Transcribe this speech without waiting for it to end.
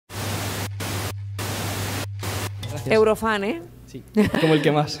Gracias. Eurofan, ¿eh? Sí, como el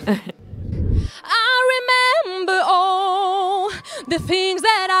que más. I remember all the things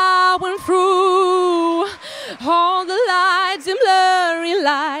that I went through, all the lights and blurry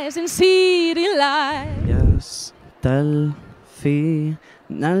lights and city lights. Y hasta el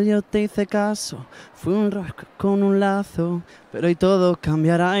final yo te hice caso, fui un rock con un lazo, pero hoy todo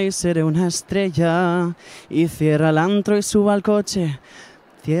cambiará y seré una estrella. Y cierra el antro y suba al coche,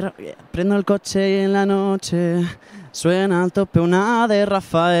 prendo el coche y en la noche suena al tope una de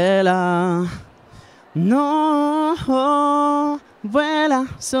Raffaella. No, vuela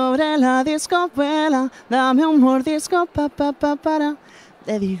sobre la disco, vuela, dame un mordisco, para.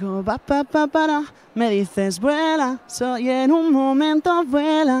 Te digo, para, me dices, vuela, soy en un momento,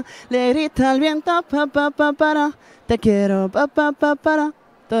 vuela, le grita el viento, para, te quiero, para,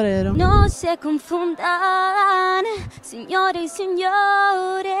 torero. No se confundan, señores y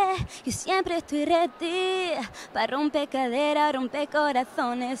señores, yo siempre estoy ready para romper caderas, romper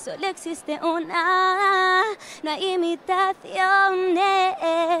corazones, solo existe una, no hay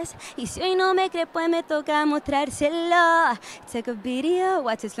imitaciones, y si hoy no me cree pues me toca mostrárselo. Take a video,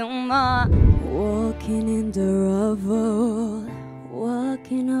 watch it SloMo. Walking in the rubble,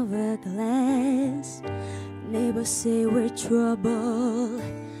 walking over glass, neighbors say we're trouble,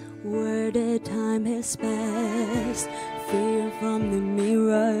 where the time has passed. Fear from the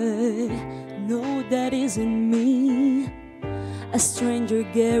mirror, no, that isn't me. A stranger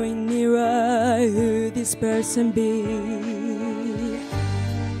getting nearer, who this person be?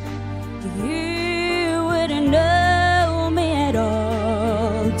 You wouldn't know me at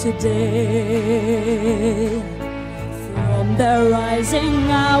all today. From the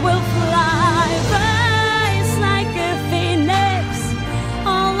rising I will fly, rise like a phoenix.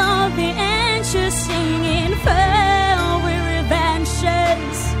 All of the angels singing, fell with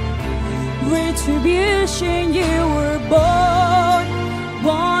revengeance. Retribution, you were born.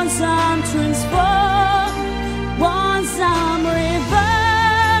 Once I'm transformed, once I'm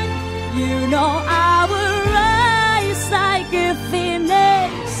reborn. You know I will rise like a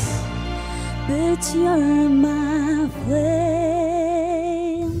phoenix, but you're my flame.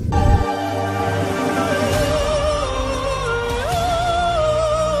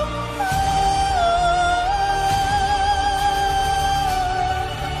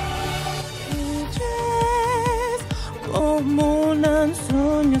 Como una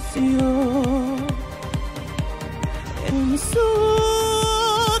ensoñación en mi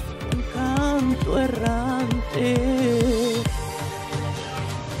sud, un canto errante.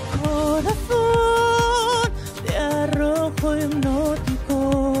 Corazón de arrojo hipnótico,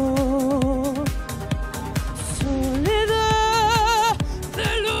 soledad de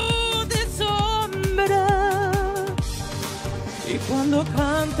luz de sombra. Y cuando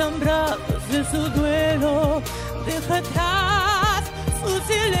cantan brazos de su duelo, deja atrás su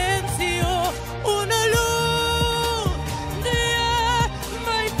silencio, una luz de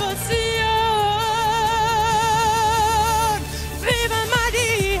alma y pasión. ¡Viva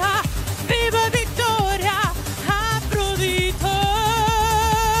María! ¡Viva Victoria! ¡Afrodita!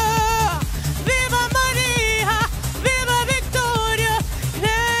 ¡Viva María! ¡Viva Victoria!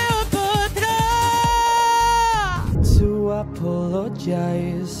 ¡Cleopatra! To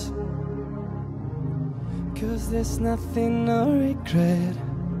apologize, 'cause there's nothing to regret.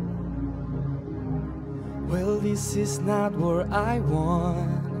 Well, this is not where I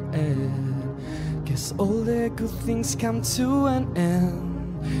wanted. Guess all the good things come to an end.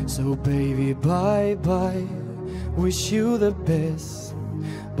 So baby, bye-bye, wish you the best.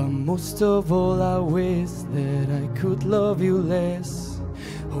 But most of all I wish that I could love you less.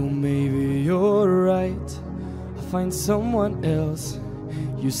 Oh, maybe you're right, I'll find someone else.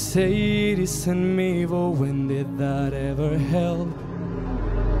 You say it isn't me, but when did that ever help?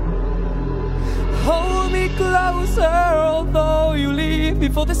 Hold me closer, although you leave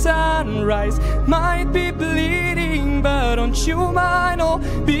before the sunrise. Might be bleeding, but don't you mind, I'll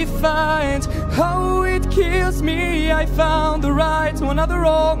be fine. Oh, it kills me, I found the right one at the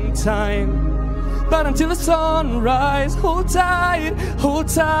wrong time. But until the sunrise, hold tight, hold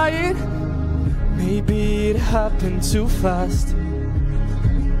tight. Maybe it happened too fast.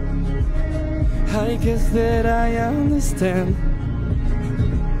 I guess that I understand.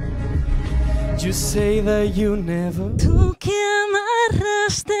 You say that you never. Tú que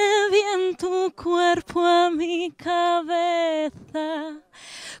amarraste bien tu cuerpo a mi cabeza,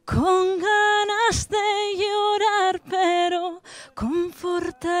 con ganas de llorar pero con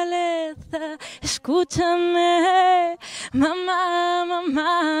fortaleza. Escúchame, mamá,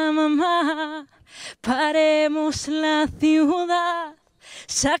 mamá, mamá, paremos la ciudad.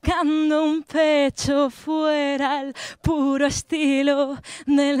 sacando un pecho fuera al puro estilo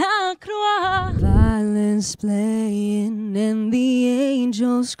de la croix. Violence playing and the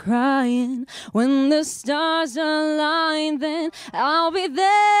angels crying. When the stars align, then I'll be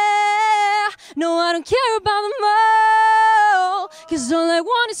there. No, I don't care about them all, 'cause all I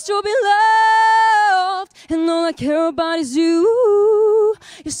want is to be loved, and all I care about is you.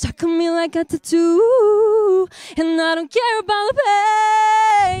 You're stuck on me like a tattoo, and I don't care about the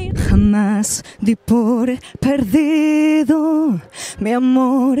pain. Jamás di por perdido mi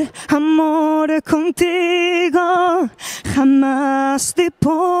amor, amor contigo. Jamás di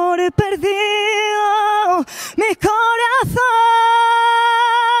por perdido mi corazón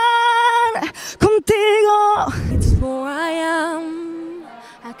contigo. It's who I am.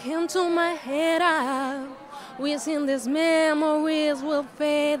 I can't turn my head out. Wishing these memories will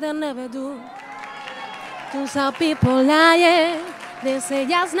fade and never do. To some people lying, they say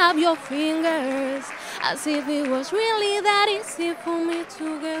just snap your fingers, as if it was really that easy for me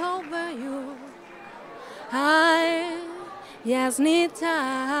to get over you. I just need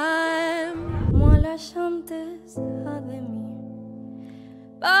time. Moi la chanteuse de mí,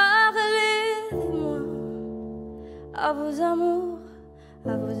 parlez de moi, à vos amours,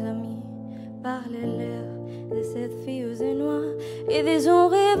 à vos amis, parlez-leur de cette fille aux yeux noirs et des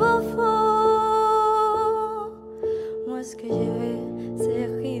rêves au fond. Moi ce que je veux, c'est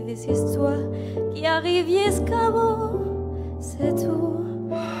écrire des histoires qui arrivent escabeaux, c'est tout.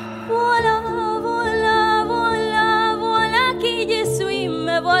 Voilà, voilà, voilà, voilà qui je suis.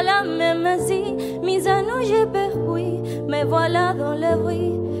 Me voilà même si mis à nu j'ai perdu. Me voilà dans le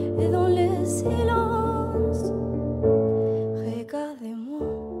bruit et dans le silence. Regardez-moi,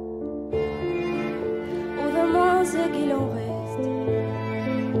 ou de moi ce qu'il en reste.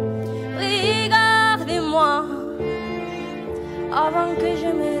 Regardez-moi, avant que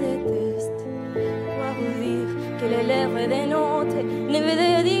je me déteste. Quoi vous dire que les lèvres des notes ne me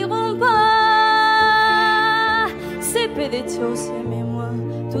diront pas. C'est peu de choses, mais moi,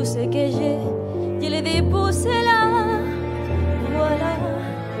 tout ce que j'ai, je l'ai déposé là. Voilà,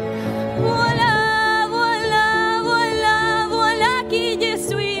 voilà, voilà, voilà, voilà qui je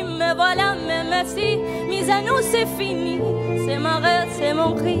suis. Me voilà, même si mis à nous c'est fini. C'est ma rêve, c'est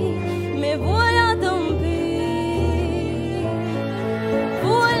mon cri, mais voilà tant pis.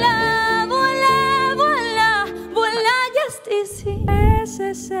 Voilà, voilà, voilà, voilà, just ici.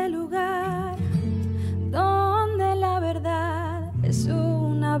 Ese es el lugar donde la verdad es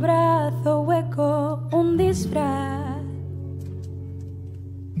un abrazo hueco, un disfraz.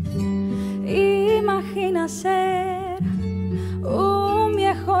 Imagina ser un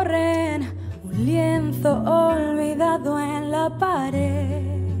viejo rehén, un lienzo olvidado en la pared.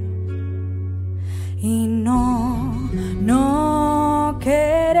 Y no, no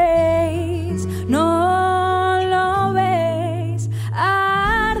queréis, no lo veis.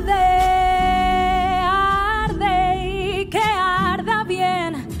 Arde, arde y que arda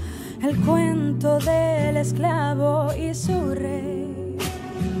bien el cuento del esclavo y su rey.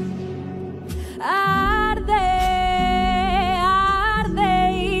 Arde,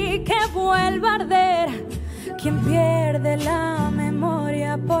 arde y que vuelva a arder quien pierde la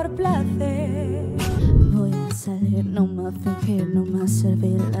memoria por placer. Voy a salir, no más fingir, no más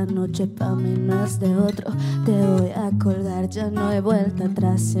servir. La noche pa' mí no es de otro. Te voy a colgar, ya no hay vuelta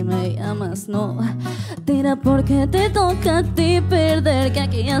atrás. Si me llamas, no. Tira porque te toca a ti perder, que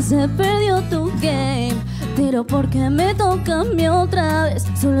aquí ya se perdió tu game. Tiro porque me toca a mí otra vez.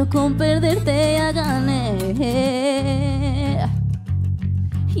 Solo con perderte ya gané.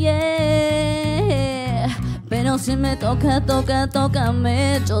 Yeah. Pero si me toca,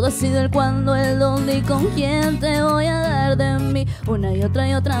 tócame. Yo decido el cuándo, el dónde y con quién te voy a dar de mí. Una y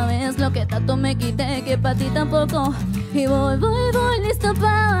otra vez lo que tanto me quité, que pa' ti tampoco. Y voy lista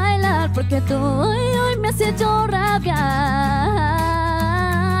para bailar, porque tú hoy me has hecho rabiar.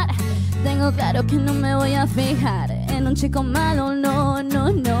 Tengo claro que no me voy a fijar en un chico malo, no, no,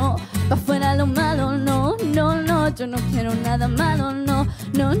 no. Pa' fuera lo malo, no, no, no. Yo no quiero nada malo, no,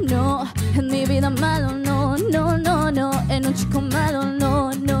 no, no. En mi vida malo, no, no, no, no. En un chico malo,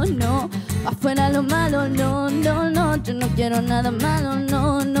 no, no, no. Pa' fuera lo malo, no, no, no. Yo no quiero nada malo,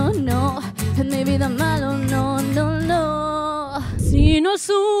 no, no, no. En mi vida malo, no, no, no. Si no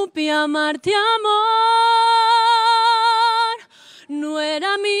supe amarte, amor, no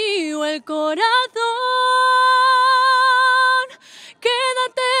era mío el corazón.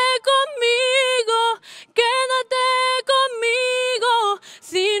 Quédate conmigo,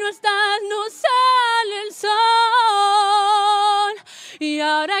 si no estás no sale el sol. Y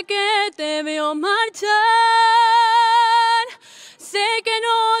ahora que te veo marchar, sé que no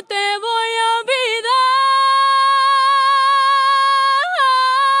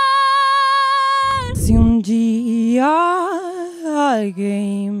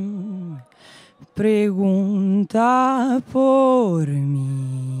pregunta por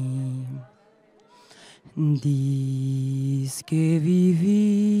mí. Diz que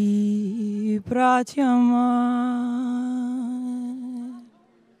viví para te amar.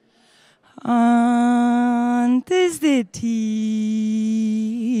 Antes de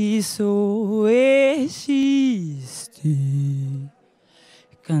ti só existi,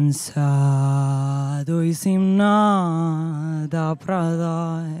 cansado e sem nada para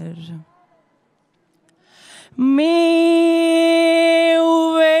dar.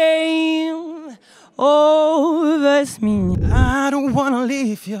 Meu bem, ouves-me. I don't wanna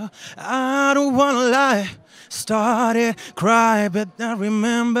leave you, I don't wanna lie. Started cry, but I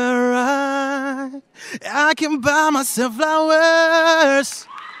remember I can buy myself flowers.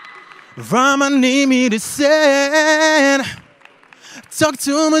 Rhyme, I need me to sing. Talk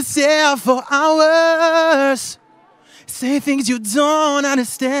to myself for hours. Say things you don't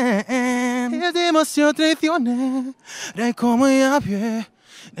understand. Es demasiado traicioné. De cómo ella viene,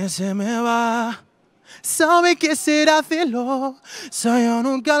 se me va. Sabe que será celo, yo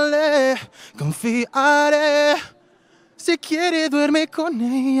nunca le confiaré. Si quiere duerme con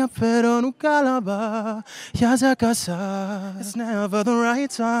ella, pero nunca la va ya a casar. It's never the right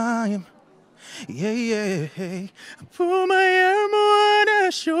time. Yeah, yeah. I put my arm on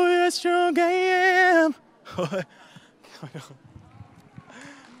to show you how strong I am.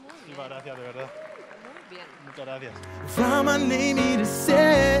 Diva, gracias, de verdad. Muy bien. Muchas gracias. From my name to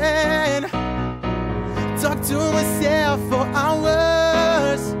send. Talk to myself for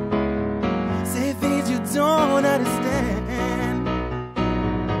hours. Say things you don't understand.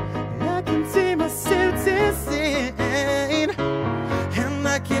 I can see myself insane, and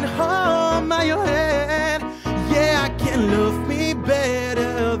I can hold my head. Yeah, I can love me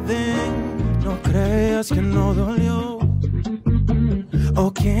better than. No creas que no dolió,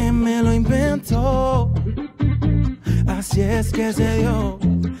 o que me lo inventó. Así es que se dio.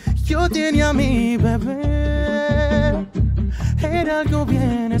 Yo tenía a mi bebé, era algo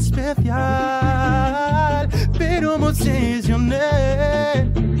bien especial, pero me obsesioné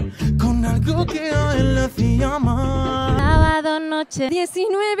con algo que a él le hacía mal. Sábado noche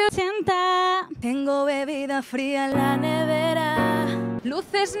 19:80. Tengo bebida fría en la nevera.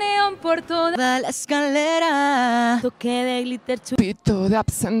 Luces neón por toda La escalera. Toque de glitter Pito de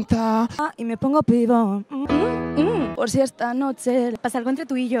absenta. y me pongo pibón. Por si esta noche pasa algo entre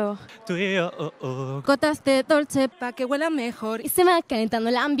tú y yo. Tú y yo, gotas de dolce pa' que huela mejor. Y se va calentando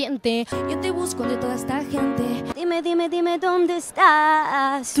el ambiente. Yo te busco entre toda esta gente. Dime, dime, dime dónde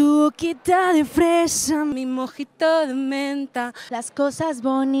estás. Tu boquita de fresa, mi mojito de menta. Las cosas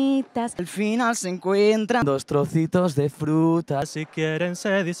bonitas. Al final se encuentran dos trocitos de fruta. si quieren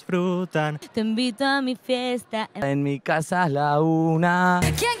se disfrutan. Te invito a mi fiesta. En mi casa a la 1.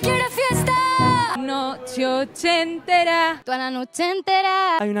 ¿Quién quiere fiesta? Noche ochentera. Toda la noche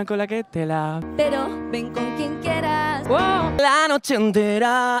entera. Hay una cola que te la... Pero ven con quien quieras. La noche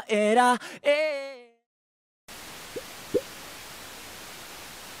entera era...